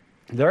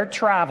 They're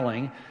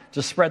traveling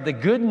to spread the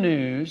good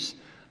news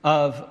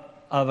of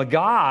a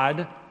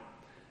God,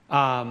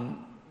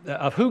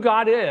 of who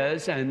God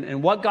is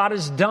and what God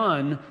has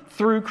done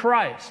through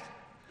Christ.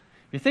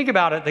 If you think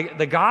about it,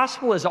 the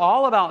gospel is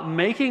all about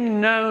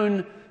making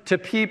known to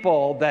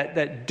people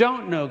that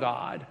don't know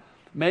God,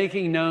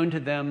 making known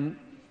to them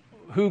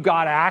who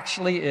God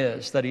actually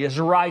is, that he is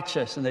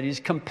righteous and that he's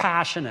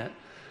compassionate,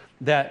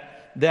 that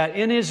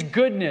in his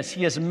goodness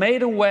he has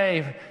made a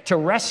way to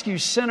rescue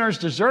sinners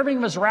deserving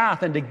of his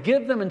wrath and to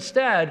give them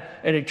instead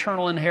an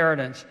eternal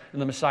inheritance in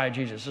the Messiah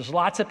Jesus. There's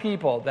lots of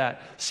people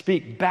that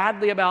speak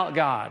badly about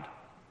God.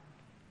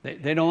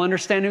 They don't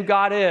understand who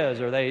God is,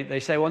 or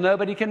they say, well,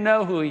 nobody can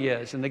know who he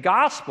is. And the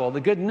gospel,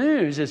 the good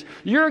news is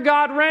your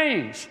God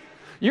reigns.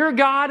 Your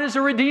God is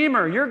a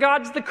redeemer. Your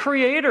God's the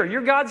creator.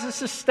 Your God's a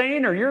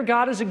sustainer. Your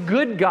God is a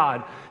good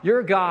God.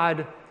 Your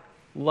God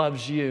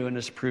loves you and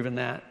has proven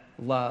that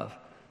love.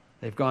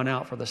 They've gone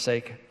out for the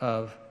sake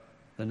of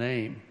the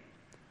name.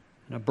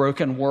 In a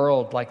broken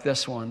world like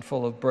this one,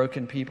 full of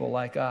broken people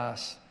like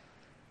us,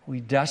 we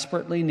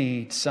desperately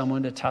need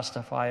someone to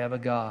testify of a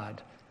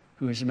God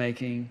who is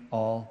making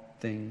all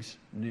things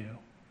new.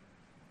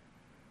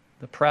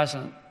 The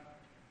present,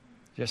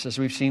 just as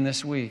we've seen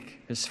this week,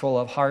 is full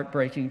of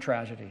heartbreaking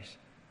tragedies,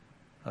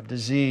 of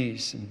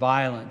disease and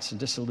violence and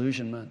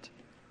disillusionment.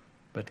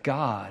 But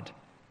God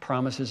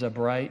promises a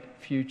bright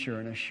future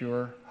and a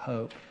sure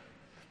hope.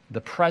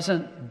 The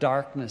present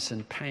darkness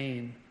and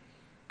pain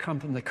come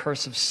from the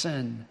curse of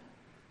sin,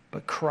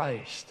 but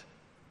Christ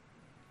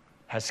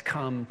has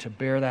come to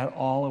bear that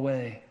all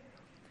away.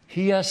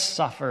 He has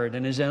suffered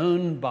in his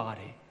own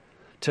body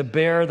to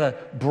bear the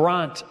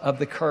brunt of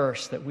the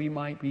curse that we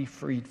might be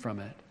freed from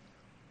it.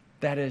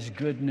 That is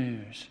good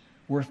news,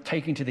 worth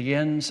taking to the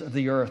ends of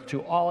the earth,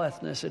 to all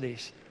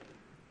ethnicities,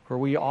 where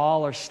we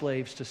all are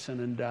slaves to sin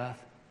and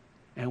death,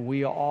 and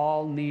we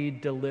all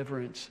need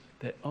deliverance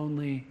that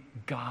only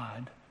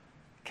God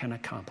can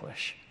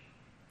accomplish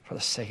for the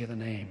sake of the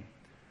name.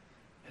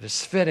 It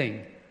is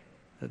fitting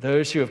that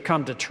those who have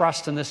come to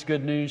trust in this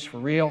good news for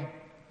real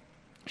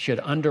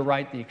should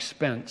underwrite the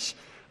expense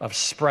of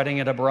spreading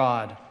it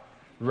abroad,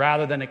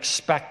 rather than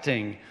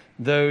expecting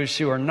those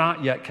who are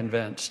not yet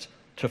convinced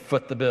to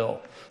foot the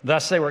bill.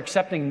 Thus they were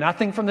accepting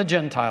nothing from the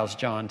Gentiles,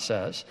 John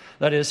says,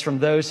 that is, from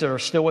those that are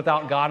still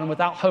without God and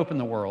without hope in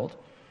the world,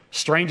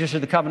 strangers to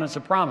the covenants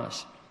of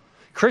promise.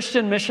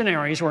 Christian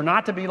missionaries were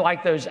not to be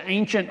like those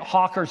ancient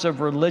hawkers of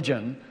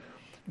religion,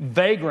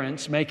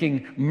 vagrants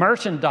making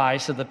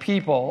merchandise of the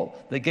people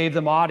that gave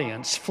them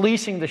audience,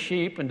 fleecing the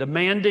sheep and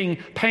demanding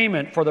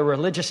payment for their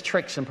religious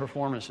tricks and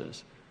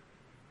performances.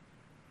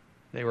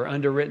 They were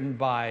underwritten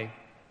by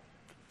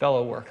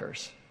fellow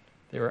workers.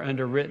 They were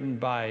underwritten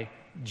by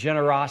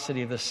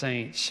generosity of the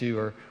saints who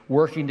are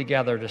working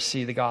together to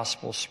see the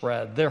gospel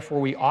spread. Therefore,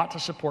 we ought to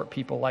support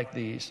people like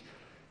these,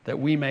 that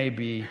we may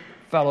be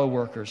fellow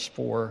workers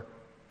for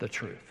the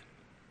truth.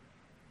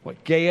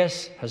 What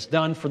Gaius has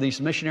done for these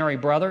missionary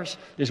brothers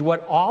is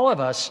what all of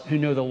us who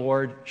know the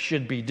Lord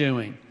should be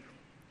doing.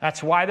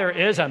 That's why there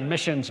is a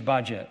missions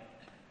budget.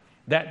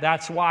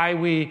 That's why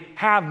we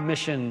have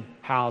mission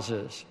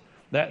houses.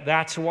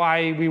 That's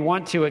why we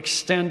want to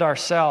extend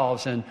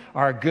ourselves and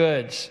our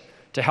goods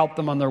to help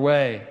them on their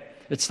way.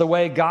 It's the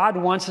way God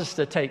wants us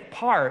to take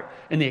part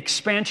in the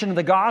expansion of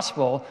the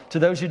gospel to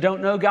those who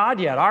don't know God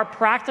yet. Our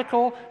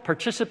practical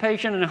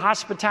participation in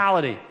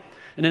hospitality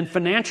and in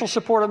financial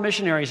support of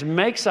missionaries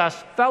makes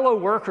us fellow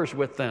workers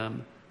with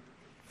them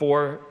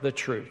for the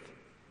truth.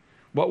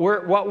 What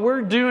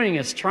we're doing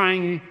is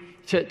trying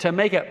to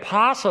make it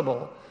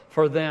possible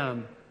for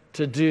them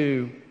to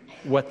do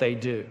what they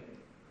do,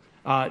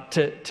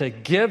 to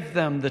give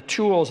them the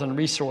tools and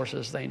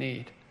resources they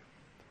need.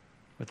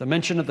 With the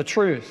mention of the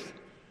truth,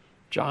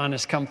 John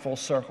has come full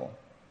circle.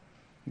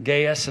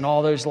 Gaius and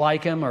all those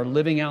like him are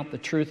living out the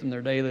truth in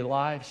their daily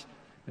lives,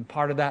 and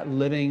part of that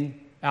living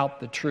out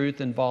the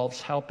truth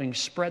involves helping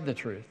spread the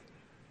truth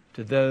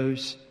to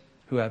those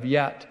who have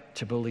yet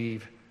to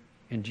believe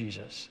in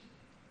Jesus.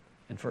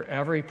 And for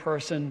every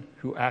person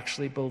who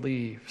actually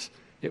believes,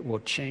 it will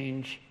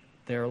change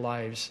their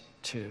lives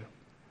too.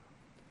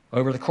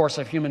 Over the course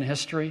of human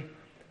history,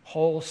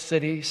 whole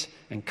cities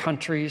and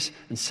countries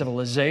and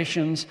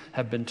civilizations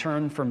have been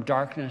turned from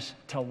darkness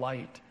to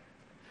light.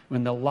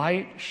 When the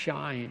light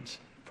shines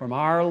from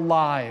our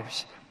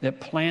lives, it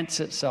plants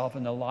itself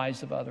in the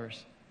lives of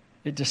others.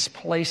 It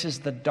displaces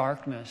the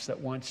darkness that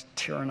once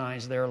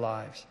tyrannized their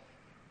lives.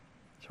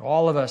 So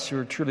all of us who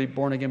are truly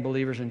born-again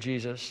believers in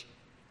Jesus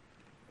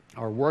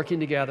are working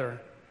together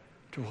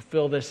to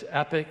fulfill this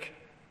epic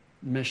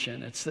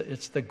mission.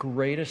 It's the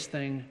greatest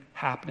thing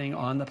happening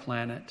on the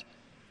planet,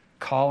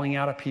 calling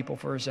out a people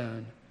for his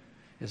own.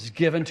 It's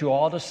given to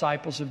all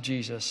disciples of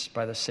Jesus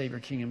by the Savior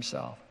King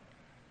himself.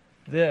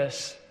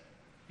 This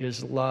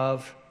is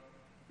love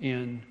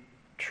in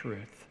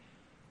truth.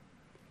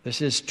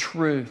 This is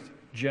truth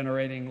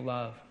generating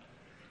love.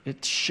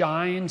 It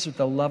shines with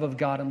the love of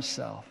God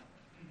himself.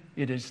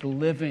 It is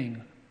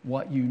living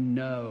what you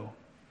know.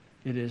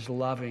 It is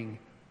loving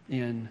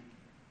in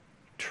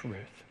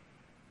truth.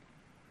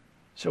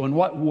 So in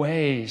what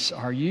ways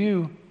are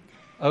you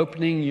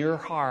opening your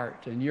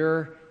heart and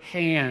your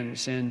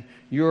hands and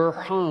your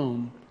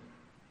home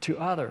to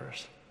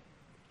others,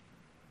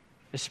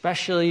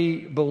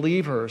 especially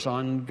believers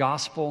on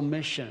gospel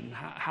mission?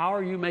 How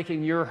are you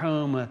making your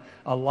home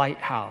a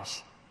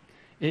lighthouse?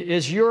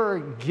 Is your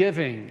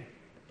giving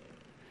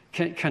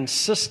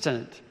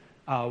consistent,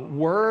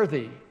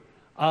 worthy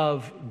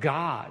of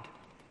God,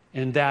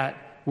 in that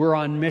we're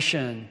on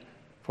mission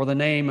for the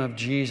name of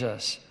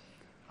Jesus,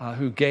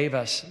 who gave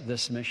us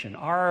this mission?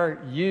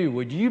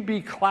 Would you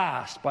be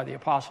classed by the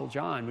Apostle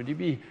John? Would you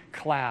be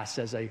classed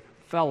as a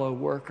fellow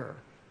worker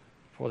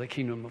for the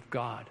kingdom of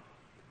God?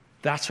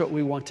 That's what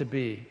we want to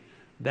be.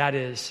 That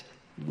is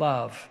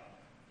love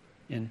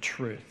in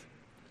truth.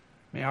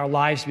 May our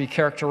lives be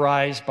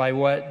characterized by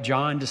what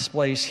John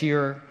displays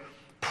here: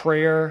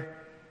 prayer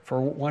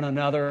for one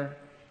another,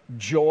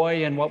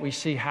 joy in what we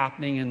see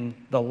happening in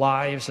the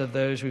lives of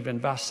those we've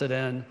invested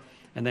in,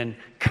 and then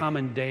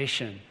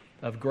commendation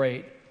of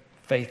great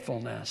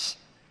faithfulness,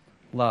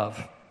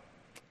 love.